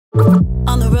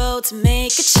On the road to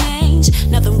make a change,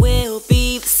 nothing will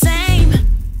be the same.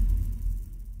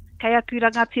 Kei aku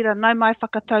rangatira nau mai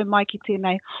whakatau mai ki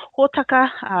tēnei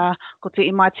hōtaka ko te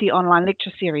MIT Online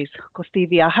Lecture Series. Ko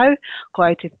Stevie Ahau, ko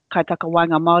ai te kaitaka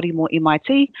wainga Māori mō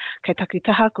MIT, kei taku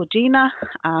taha ko Gina,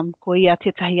 ko ia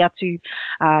tētahi atu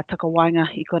taka wainga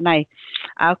I konei.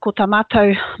 Ko tā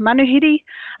mātou manuhiri,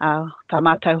 tā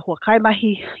mātou hoa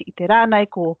kaimahi I te rānei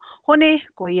ko Hone,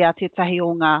 ko ia tētahi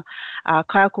o ngā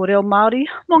kaiako reo Māori,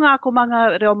 mō ngā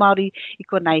komanga reo Māori I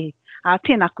konei.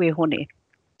 Tēnā koe Hone.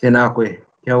 Tēnā koe.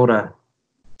 Kia ora.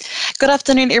 Good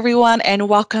afternoon, everyone, and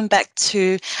welcome back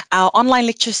to our online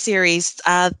lecture series.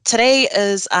 Today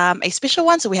is a special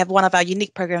one, so we have one of our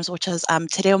unique programs, which is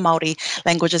Te Reo Māori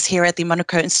Languages here at the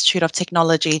Manukau Institute of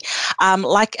Technology.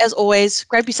 Like as always,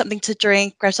 grab you something to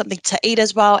drink, grab something to eat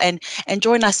as well, and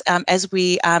join us as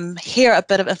we hear a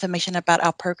bit of information about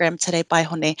our program today by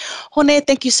Hone. Hone,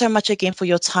 thank you so much again for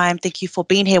your time. Thank you for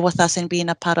being here with us and being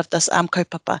a part of this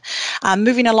kaupapa.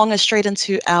 Moving along straight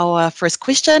into our first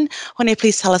question. Hone,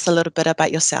 please tell us a little bit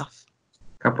about yourself.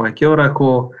 Ka pai, kia ora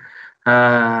ko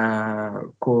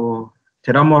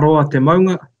te ramaroa te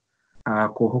maunga,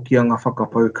 ko hokianga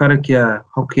whakapau karakia,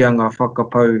 hokianga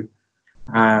whakapau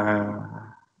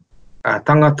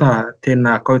tangata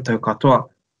tēnā koutou katoa.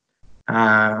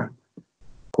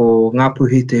 Ko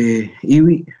Ngāpuhi te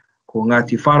iwi, ko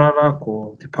Ngāti Wharara,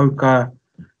 ko te pauka,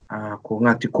 ko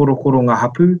Ngāti Korokoro ngā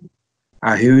hapu,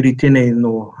 he uri tēnei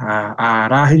no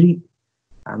rāhiri,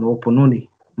 no Opononi.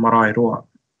 Marae roa.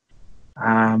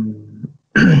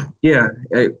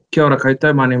 Kia ora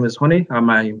koutou, my name is Hone. I'm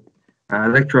a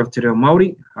lecturer of Te Reo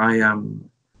Māori.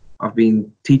 I've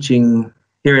been teaching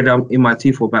here at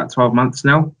MIT for about 12 months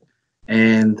now,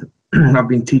 and I've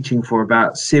been teaching for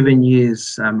about 7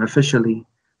 years officially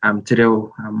Te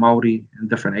Reo Māori in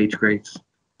different age grades.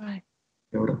 Right.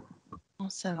 Kia ora.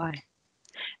 Awesome.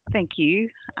 Thank you.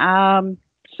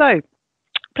 So,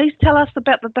 please tell us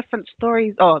about the different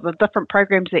stories or the different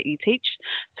programs that you teach.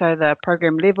 So the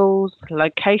program levels,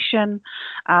 location,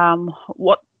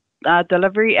 what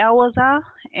delivery hours are,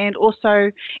 and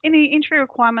also any entry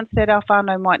requirements that our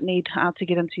whānau might need to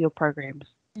get into your programs.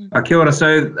 Kia ora.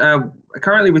 So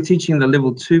currently we're teaching the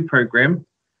level 2 program,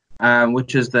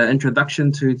 which is the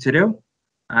introduction to Te Reo.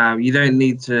 You don't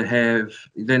need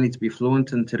to be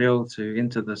fluent in Te Reo to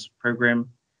enter this program.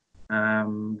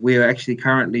 We are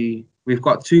actually we've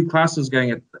got 2 classes going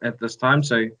at this time,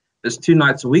 so there's 2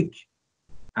 nights a week.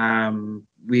 At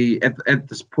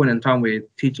this point in time, we're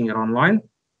teaching it online,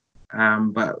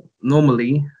 but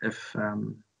normally, if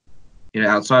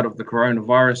outside of the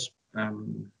coronavirus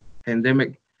pandemic,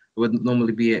 it would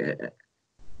normally be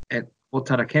at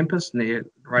Otara campus,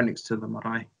 right next to the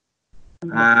marae.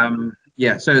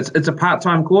 So it's a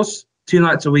part-time course, 2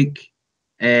 nights a week,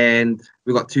 and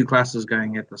we've got 2 classes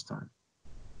going at this time.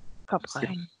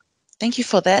 Thank you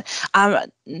for that.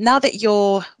 Now that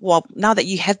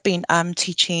you have been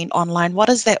teaching online, what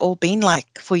has that all been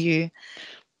like for you?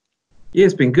 Yeah,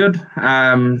 it's been good.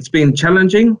 It's been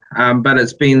challenging, but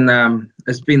it's been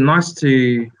nice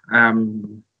to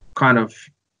kind of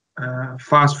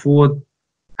fast forward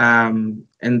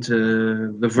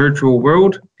into the virtual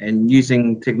world and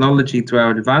using technology to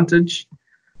our advantage.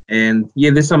 And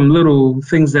yeah, there's some little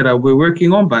things that we're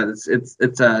working on, but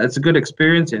it's a good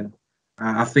experience, and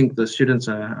I think the students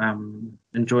are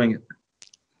enjoying it.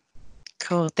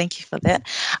 Cool, thank you for that.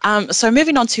 So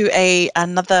moving on to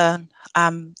another,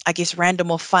 I guess,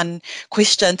 random or fun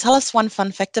question. Tell us one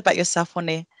fun fact about yourself,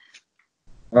 Hone.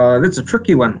 That's a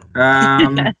tricky one.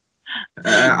 I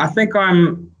think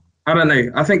I don't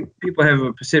know. I think people have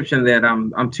a perception that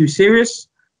I'm too serious.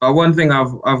 But one thing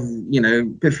I've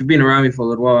if you've been around me for a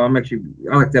little while, I like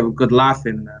to have a good laugh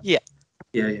and yeah.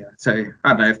 So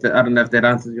I don't know if that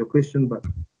answers your question, but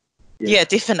yeah,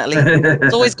 definitely.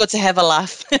 It's always good to have a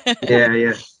laugh.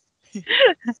 Yeah.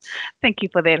 Thank you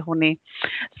for that, Hone.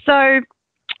 So,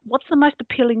 what's the most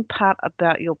appealing part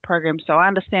about your program? So I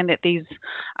understand that there's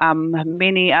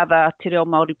many other Te Reo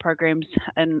Māori programs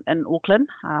in Auckland,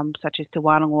 such as Te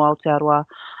Wānanga Aotearoa,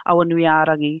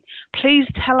 Awanuiarangi. Please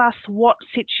tell us what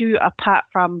sets you apart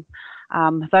from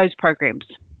those programs.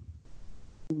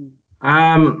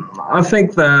 I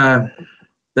think the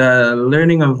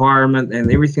learning environment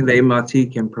and everything that MIT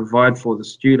can provide for the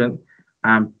student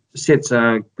sets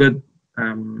a good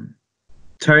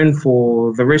tone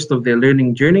for the rest of their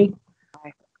learning journey.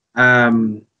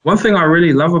 One thing I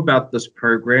really love about this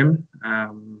program,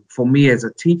 for me as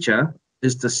a teacher,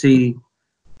 is to see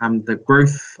the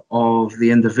growth of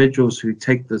the individuals who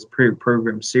take this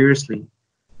program seriously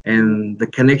and the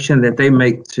connection that they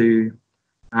make to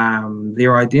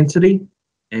their identity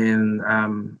and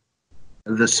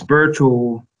the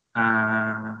spiritual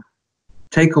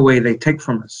takeaway they take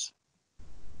from us.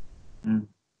 Mm.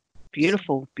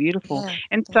 Beautiful, beautiful. Yeah.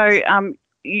 And so,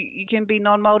 you can be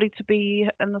non-Māori to be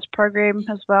in this program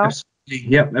as well? Absolutely.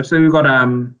 Yep, absolutely. We've got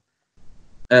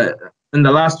in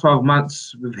the last 12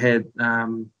 months, we've had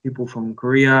people from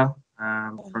Korea,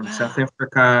 from South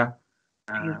Africa.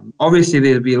 Obviously,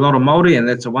 there'll be a lot of Māori, and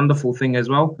that's a wonderful thing as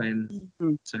well. And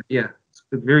so, yeah, it's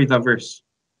very diverse.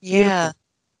 Yeah.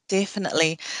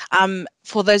 Definitely.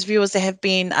 For those viewers that have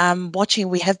been watching,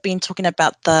 we have been talking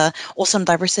about the awesome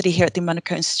diversity here at the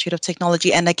Manukau Institute of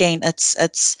Technology, and again,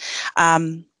 it's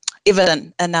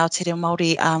evident in our Te Reo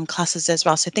Māori classes as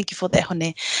well. So thank you for that,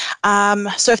 Hone.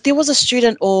 So if there was a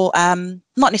student, or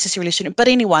not necessarily a student, but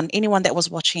anyone that was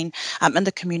watching in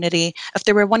the community, if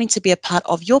they were wanting to be a part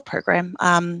of your program,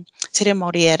 Te Reo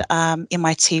Māori at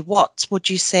MIT, what would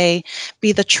you say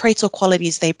be the traits or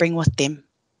qualities they bring with them?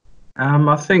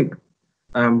 I think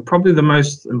probably the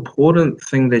most important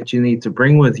thing that you need to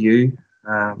bring with you,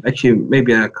 actually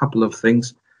maybe a couple of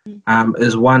things,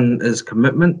 is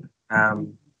commitment.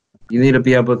 You need to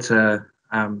be able to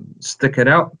stick it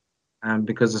out,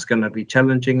 because it's going to be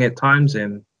challenging at times,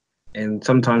 and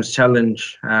sometimes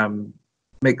challenge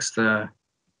makes the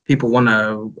people want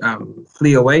to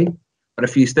flee away. But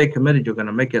if you stay committed, you're going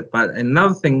to make it. But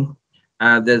another thing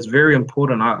that's very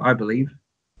important, I believe,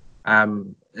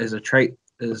 as a trait,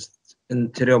 is in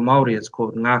Te Reo Māori, it's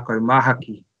called ngākau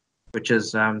mahaki, which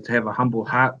is to have a humble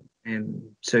heart, and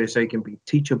so you can be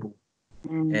teachable.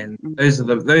 And those are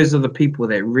the people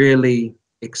that really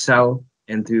excel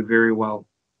and do very well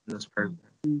in this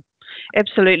program.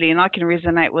 Absolutely, and I can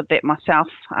resonate with that myself,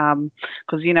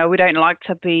 because we don't like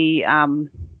to be,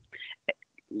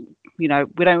 we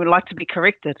don't like to be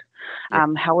corrected.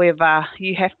 However,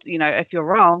 you have to, if you're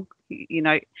wrong, you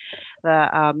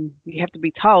have to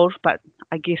be told. But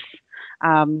I guess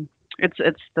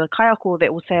it's the kaiako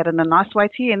that will say it in a nice way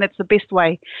to you, and that's the best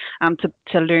way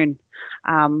to learn.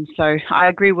 So I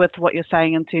agree with what you're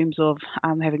saying in terms of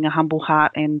having a humble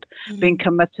heart and being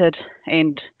committed,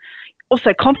 and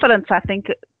also confidence. I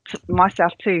think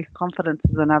myself too. Confidence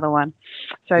is another one.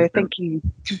 So thank you,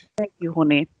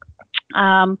 Hone.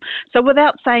 So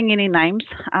without saying any names,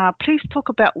 please talk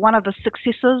about one of the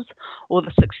successes or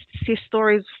the success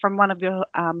stories from one of your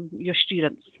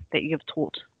students that you've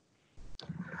taught.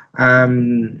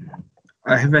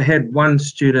 I have had one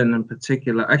student in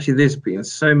particular. Actually, there's been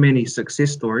so many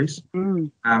success stories,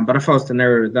 but if I was to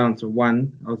narrow it down to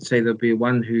one, I would say there'll be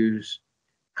one who's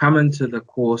come into the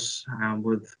course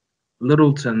with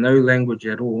little to no language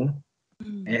at all,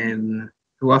 and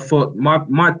who I thought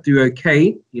might do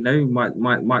okay,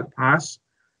 might pass,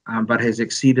 but has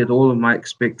exceeded all of my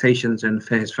expectations and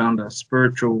has found a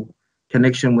spiritual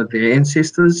connection with their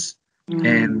ancestors,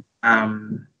 and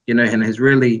and has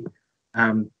really,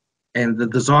 and the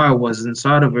desire was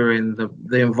inside of her, and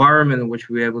the environment in which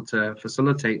we were able to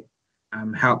facilitate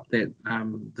helped that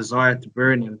desire to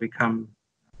burn and become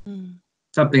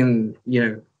something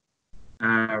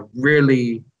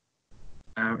really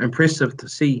impressive to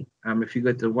see if you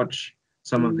get to watch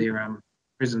some of their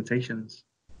presentations.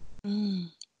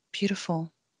 Beautiful.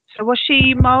 So was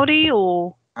she Māori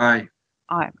or? Aye.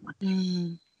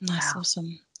 Nice,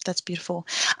 awesome. That's beautiful.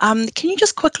 Can you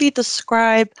just quickly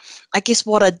describe, I guess,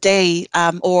 what a day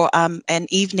or an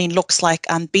evening looks like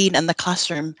being in the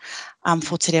classroom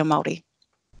for Te Reo Māori?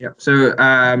 Yeah. So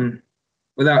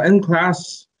with our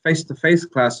in-class, face-to-face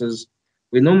classes,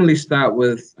 we normally start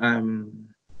with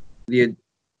the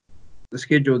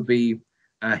schedule would be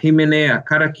himene, a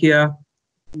karakia,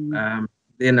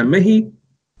 then a mihi,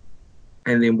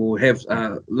 and then we'll have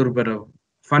a little bit of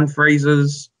fun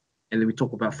phrases, and then we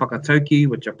talk about whakatauki,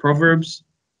 which are proverbs,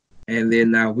 and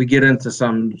then we get into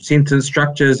some sentence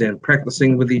structures and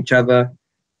practicing with each other,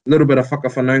 a little bit of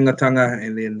whakawhanaungatanga,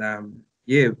 and then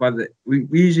we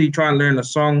usually try and learn a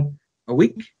song a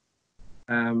week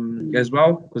as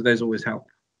well, because those always help.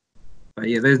 But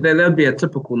yeah, there'll be a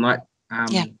typical night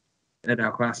at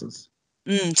our classes.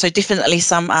 So definitely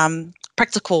some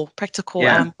practical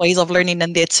ways of learning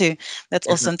in there too. That's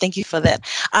awesome. Thank you for that.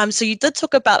 So you did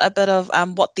talk about a bit of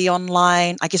what the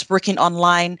online, I guess, working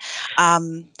online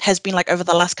has been like over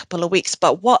the last couple of weeks.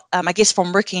 But what, I guess,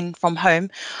 from working from home,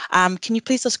 can you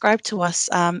please describe to us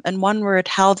in one word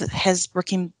how has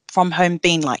working from home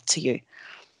been like to you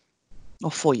or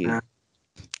for you?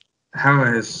 How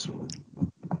has,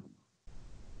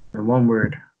 in one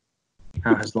word,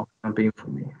 how has lockdown been for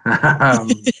me?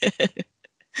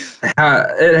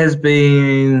 It has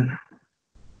been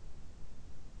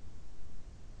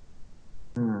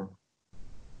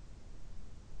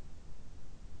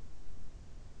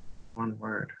one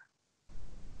word.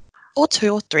 Or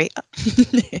two or three.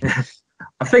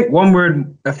 I think one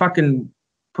word, if I can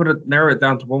narrow it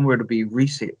down to one word, would be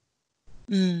reset.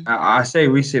 I say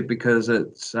reset because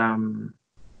it's I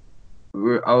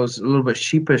was a little bit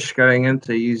sheepish going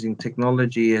into using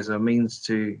technology as a means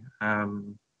to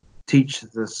teach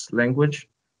this language,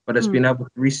 but it's been able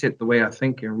to reset the way I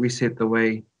think and reset the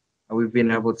way we've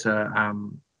been able to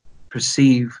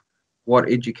perceive what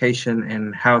education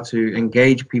and how to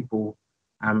engage people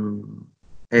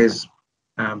has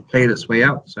played its way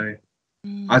out. So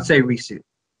I'd say reset.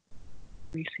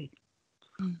 Reset.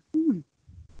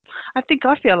 I think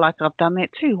I feel like I've done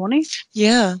that too, Honey.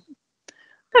 Yeah.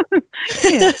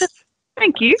 Yeah.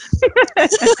 Thank you.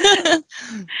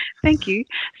 Thank you.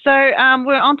 So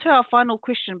we're on to our final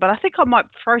question, but I think I might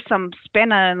throw some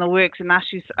spanner in the works and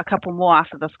ask you a couple more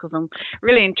after this because I'm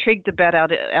really intrigued about our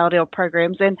reo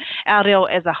programs and our reo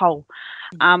as a whole.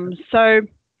 So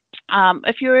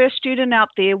if you're a student out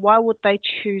there, why would they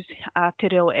choose te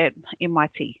reo at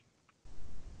MIT?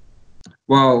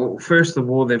 Well, first of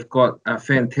all, they've got a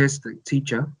fantastic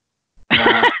teacher.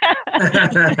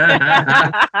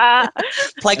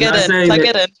 Plug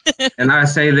it in. And I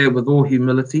say that with all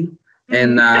humility.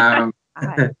 And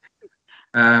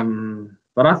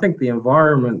but I think the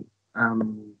environment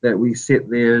that we set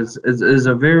there is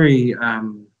a very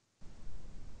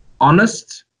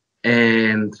honest,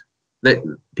 and that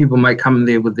people might come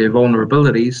there with their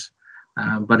vulnerabilities.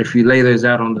 But if you lay those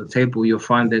out on the table, you'll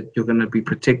find that you're going to be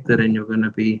protected and you're going to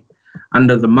be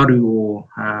under the maru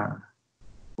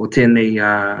o tēnei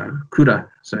kura.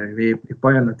 So e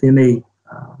pai ana tēnei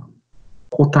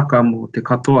kōtaka mo te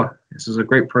katoa. This is a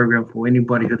great program for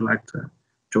anybody who'd like to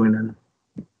join in.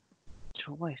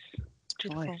 Choice.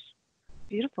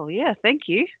 Beautiful. Yeah, thank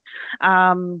you.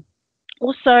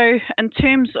 Also, in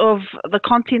terms of the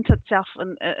content itself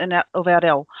of our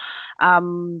reo,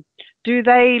 do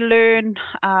they learn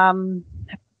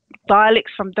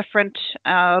dialects from different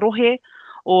rohe,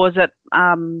 or is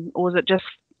it just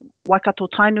Waikato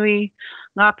Tainui,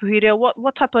 Ngāpuhi reo?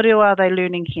 What type of reo are they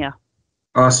learning here?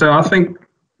 So I think,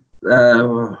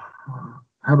 how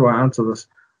do I answer this?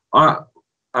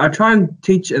 I try and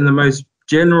teach in the most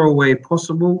general way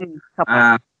possible.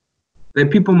 That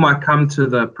people might come to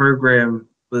the program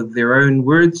with their own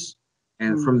words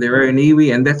and from their own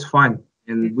iwi, and that's fine.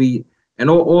 And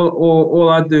all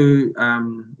I do,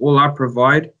 all I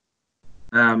provide,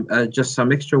 are just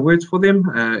some extra words for them,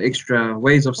 extra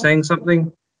ways of saying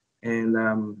something, and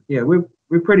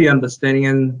we're pretty understanding,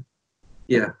 and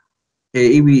he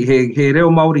reo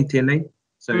Māori tēnei,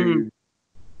 so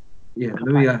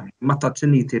nui a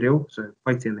matatini te reo, so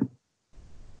pai tēnei.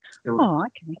 Oh,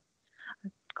 okay.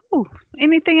 Cool.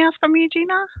 Anything else from you,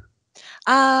 Gina?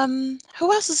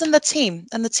 Who else is in the team?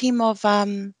 In the team of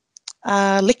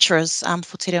lecturers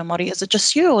for te reo Māori? Is it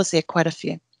just you, or is there quite a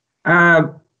few?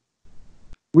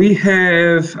 We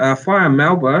have Whaia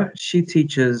Melba. She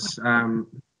teaches.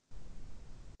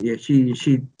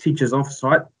 She teaches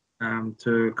off-site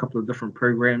to a couple of different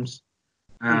programs,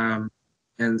 and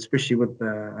especially with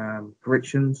the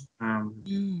corrections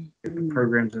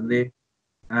programs in there.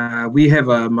 We have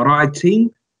a marae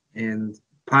team, and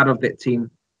part of that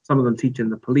team, some of them teach in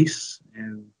the police,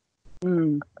 and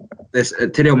there's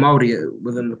te reo Māori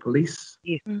within the police.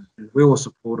 Yes. And we're all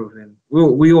supportive, and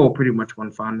we all pretty much one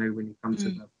whānau when it comes to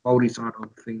the Māori side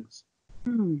of things.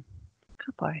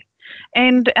 Goodbye.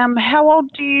 And how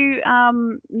old do you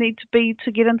need to be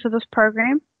to get into this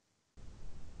program?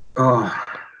 Oh,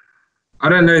 I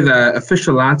don't know the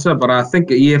official answer, but I think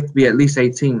you have to be at least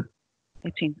 18.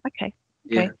 18. Okay.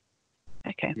 Yeah.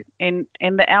 Okay. Yeah.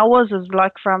 And the hours is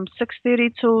like from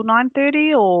 6:30 to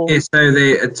 9:30, or? Yeah.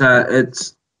 So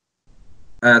it's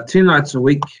 2 nights a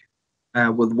week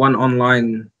with one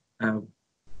online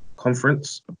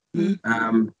conference.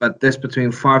 But that's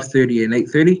between 5:30 and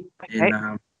 8:30. Okay.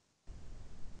 And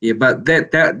but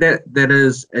that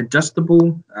is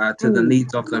adjustable to the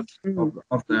needs of the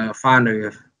whānau.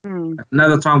 If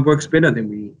another time works better, then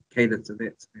we cater to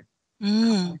that.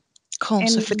 Cool. And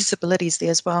so flexibility is there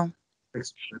as well.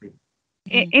 Flexibility.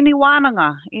 Any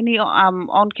wānanga? Any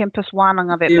on-campus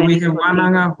wānanga that? Yeah, we have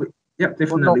wānanga. Yep,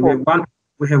 definitely.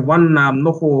 We have one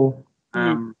noho.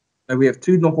 We have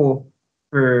 2 noho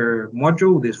per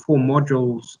module. There's 4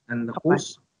 modules in the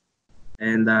course,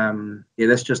 and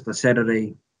that's just a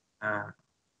Saturday.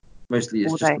 Mostly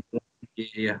it's just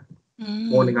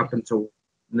morning up until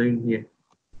noon. Yeah.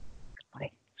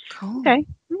 Cool. Okay.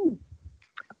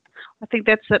 I think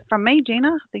that's it from me,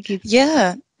 Gina. I think you've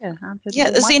answered.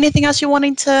 Is there anything else you're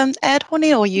wanting to add,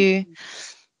 Hone, or you?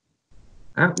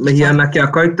 Mihi ana kia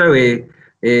koutou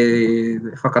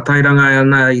whakatairanga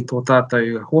ana i tō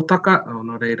tātou hōtaka,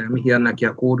 no reira mihi ana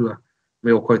kia kōrua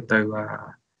me o koutou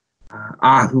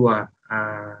āhua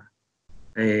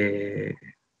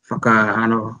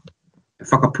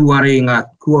whakapuare ngā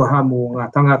kuaha mō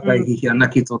ngā tangata i hihi ana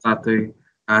ki tō tātou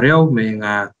reo me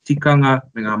ngā tikanga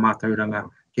me ngā mātauranga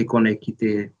ke kone ki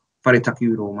te wharetaki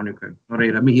uro o Manukau. No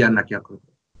reira, mihi ana ki a koe.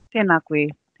 Tēnā koe.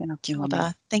 Kia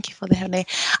ora. Thank you for that, Hone.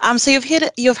 So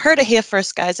you've heard it here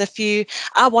first, guys. If you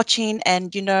are watching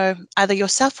and you know either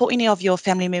yourself or any of your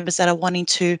family members that are wanting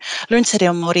to learn Te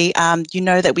Reo Māori, you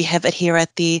know that we have it here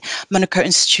at the Manukau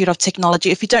Institute of Technology.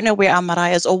 If you don't know where our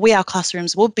marae is or where our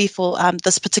classrooms will be for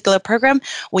this particular program,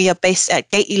 we are based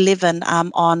at Gate 11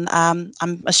 on, I'm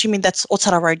assuming that's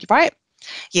Otara Road, right?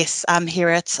 Yes, here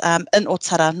at in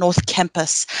Otara North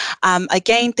Campus.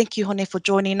 Again, thank you, Hone, for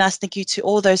joining us. Thank you to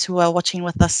all those who are watching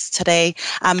with us today.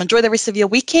 Enjoy the rest of your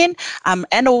weekend. And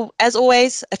as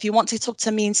always, if you want to talk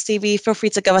to me and Stevie, feel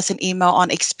free to give us an email on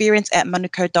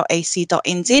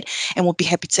experience@manukau.ac.nz and we'll be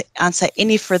happy to answer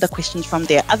any further questions from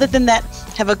there. Other than that,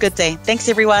 have a good day. Thanks,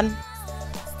 everyone.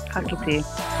 Ka kite.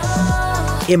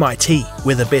 MIT,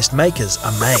 where the best makers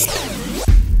are made.